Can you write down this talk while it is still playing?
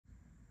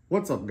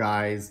What's up,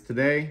 guys?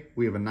 Today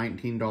we have a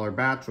 $19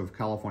 batch of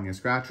California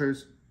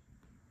Scratchers.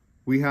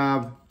 We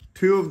have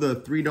two of the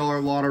 $3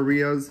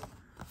 Loterias,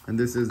 and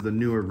this is the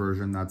newer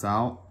version that's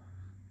out.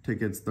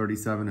 Tickets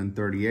 37 and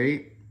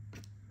 38.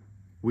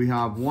 We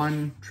have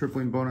one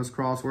tripling bonus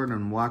crossword,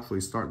 and we'll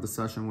actually start the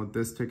session with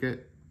this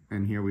ticket.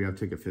 And here we have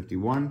ticket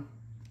 51.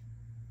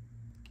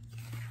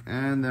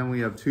 And then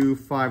we have two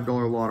 $5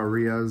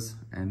 Loterias,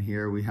 and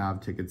here we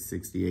have tickets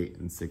 68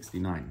 and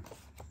 69.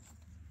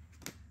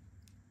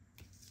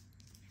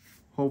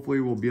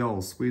 Hopefully we'll be able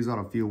to squeeze out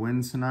a few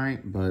wins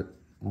tonight, but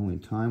only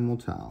time will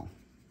tell.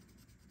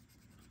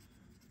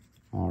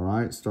 All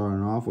right,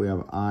 starting off, we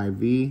have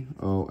IV,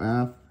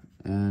 OF,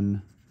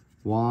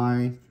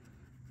 NY,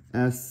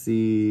 SC,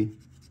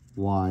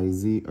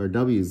 YZ, or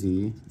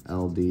WZ,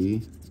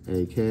 LD,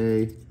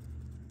 AK,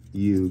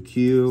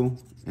 UQ,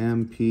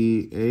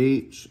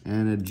 MPH,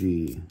 and a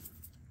G.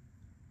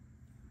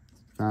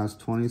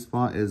 Fast 20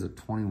 spot is a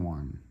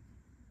 21.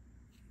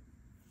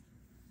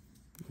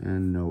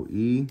 And no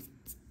E.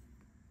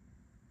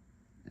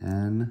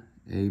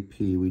 NAP.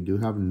 We do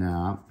have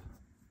NAP,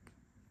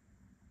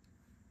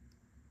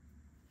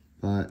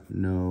 but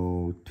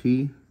no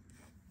T.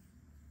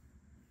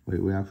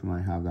 Wait, we actually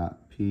might have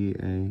that.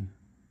 PA.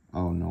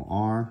 Oh, no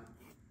R.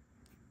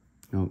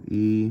 No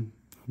E.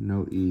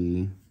 No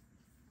E.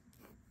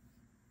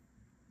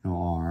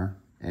 No R.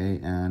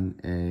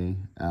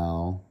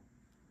 ANAL.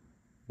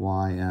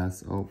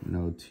 YS. Oh,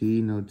 no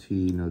T. No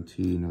T. No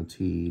T. No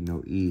T.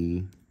 No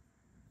E.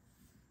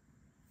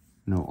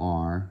 No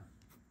R.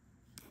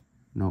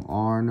 No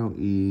R, no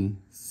E,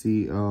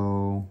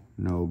 CO,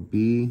 no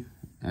B,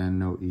 and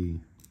no E.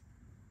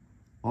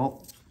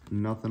 Oh,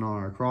 nothing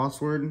on our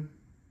crossword.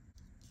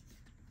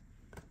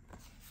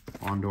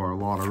 On to our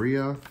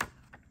Loteria.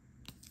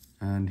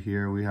 And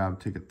here we have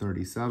ticket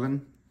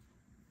 37.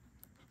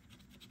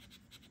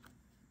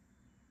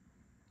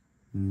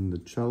 And the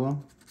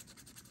cello.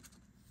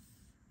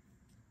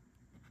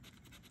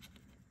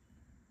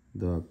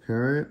 The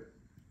parrot.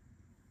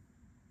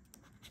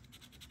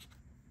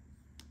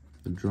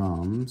 The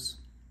drums,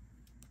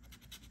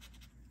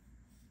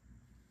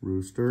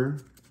 rooster,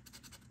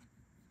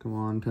 come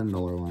on,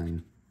 $10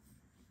 line,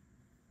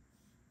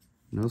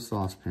 no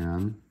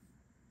saucepan,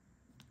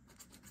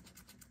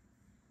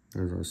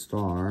 there's our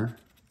star,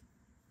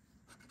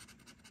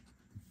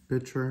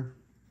 pitcher,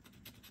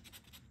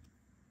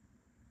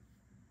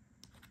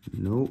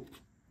 nope,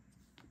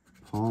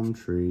 palm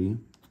tree,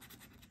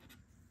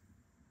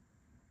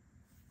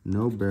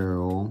 no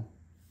barrel,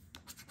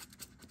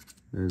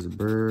 there's a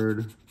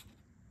bird,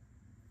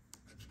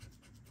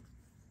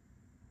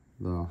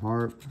 the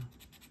harp,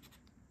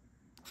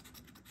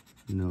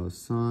 no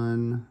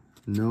sun,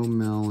 no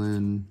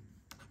melon,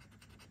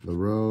 the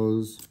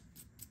rose,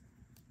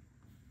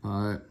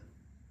 but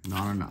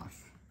not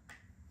enough.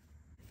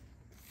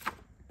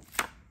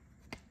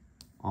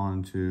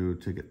 On to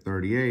ticket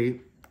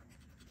 38.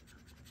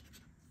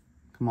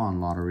 Come on,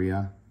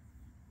 Loteria.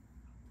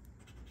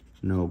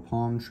 No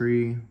palm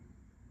tree,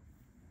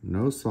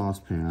 no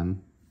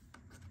saucepan,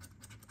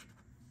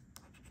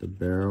 the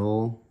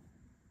barrel,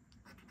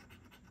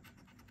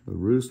 the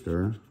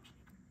rooster,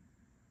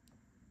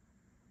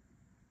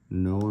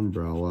 no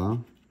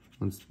umbrella.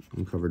 Let's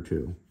uncover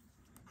two.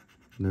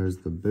 There's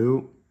the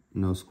boot,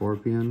 no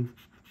scorpion,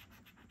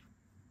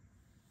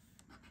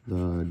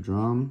 the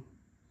drum,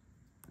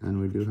 and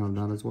we do have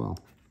that as well.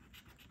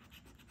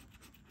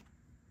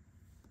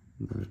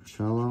 The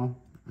cello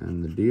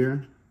and the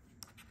deer,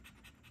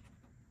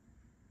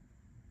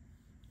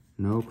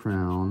 no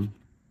crown.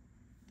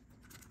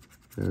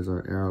 There's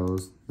our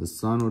arrows. The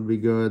sun would be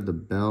good. The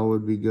bell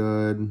would be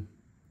good.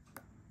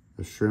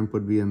 The shrimp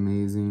would be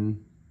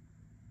amazing.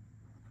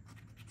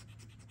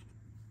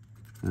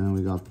 And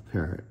we got the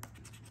parrot.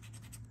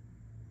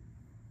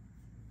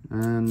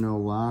 And no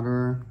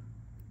ladder.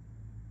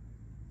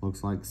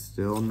 Looks like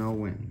still no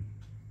win.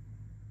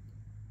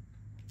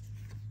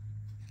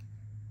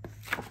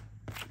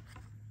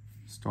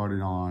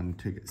 Started on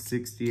ticket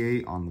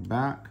 68 on the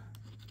back.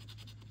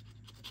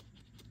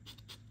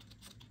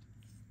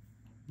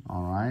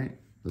 All right,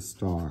 the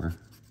star.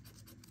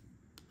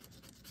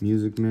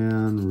 Music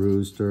Man,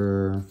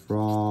 rooster,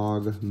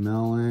 frog,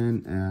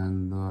 melon,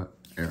 and the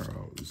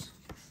arrows.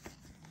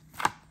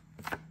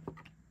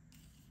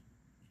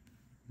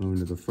 Moving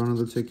to the front of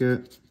the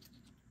ticket.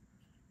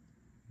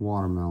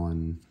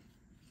 Watermelon.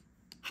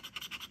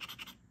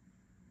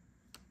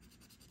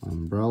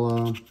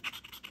 Umbrella.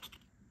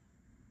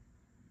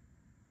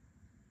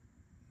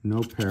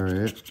 No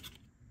parrot.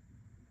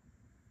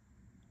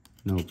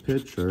 No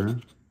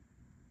pitcher.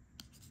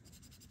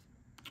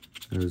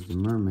 There's the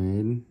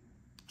mermaid,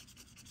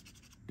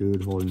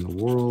 dude holding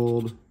the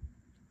world,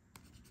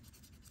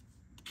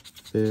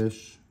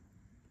 fish,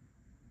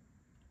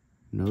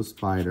 no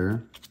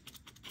spider,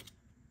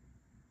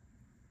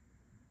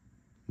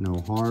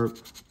 no harp,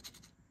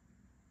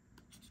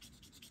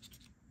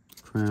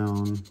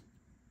 crown,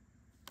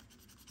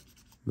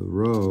 the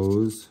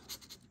rose,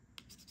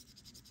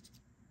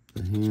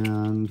 the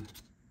hand,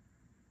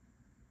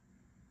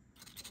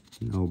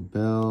 No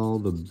bell,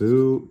 the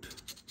boot,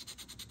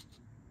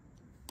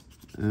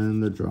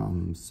 and the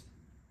drums.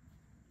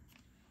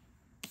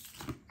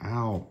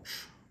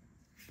 Ouch.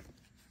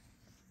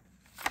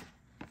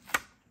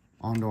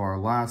 On to our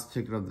last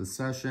ticket of the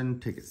session,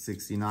 ticket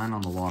 69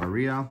 on the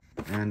Loteria.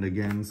 And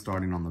again,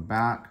 starting on the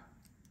back.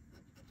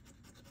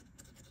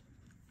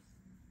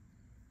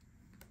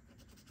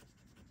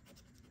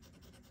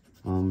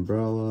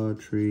 Umbrella,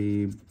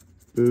 tree,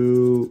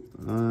 boot,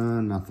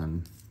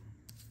 nothing.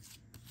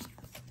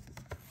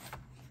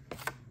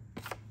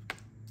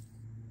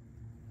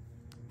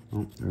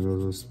 Oh, there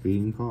goes a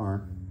speeding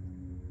car.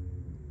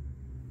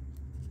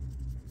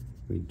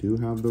 We do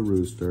have the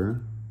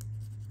rooster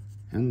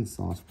and the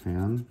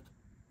saucepan.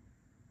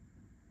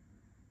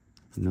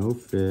 No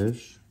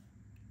fish.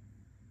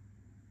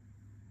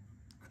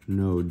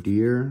 No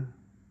deer.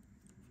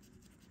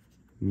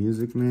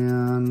 Music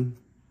Man.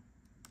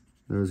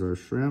 There's our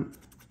shrimp.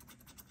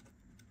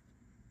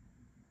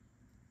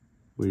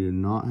 We do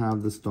not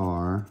have the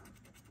star.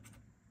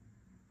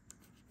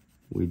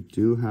 We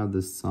do have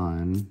the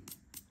sun.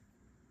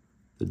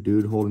 The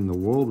dude holding the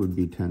world would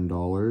be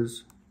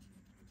 $10.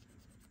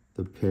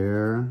 The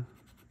pear.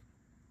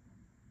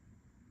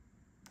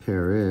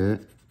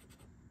 Parrot.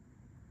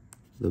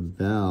 The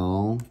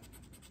bell.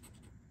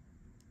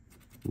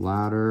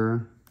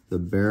 Ladder. The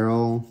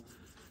barrel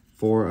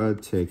for a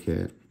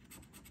ticket.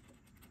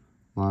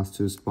 Last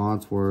two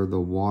spots were the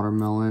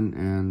watermelon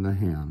and the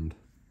hand.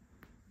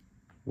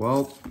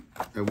 Well,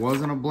 it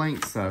wasn't a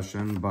blank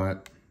session,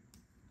 but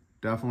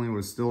definitely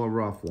was still a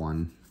rough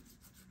one.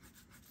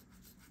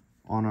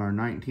 On our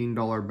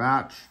 $19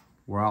 batch,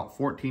 we're out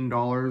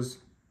 $14.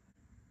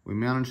 We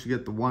managed to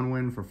get the one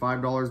win for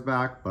 $5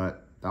 back,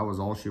 but that was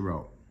all she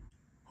wrote.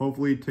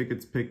 Hopefully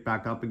tickets pick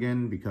back up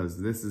again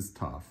because this is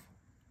tough.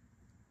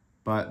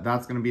 But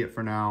that's going to be it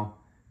for now.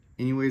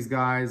 Anyways,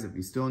 guys, if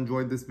you still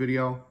enjoyed this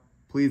video,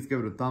 please give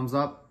it a thumbs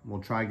up.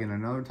 We'll try again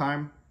another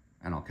time,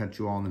 and I'll catch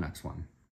you all in the next one.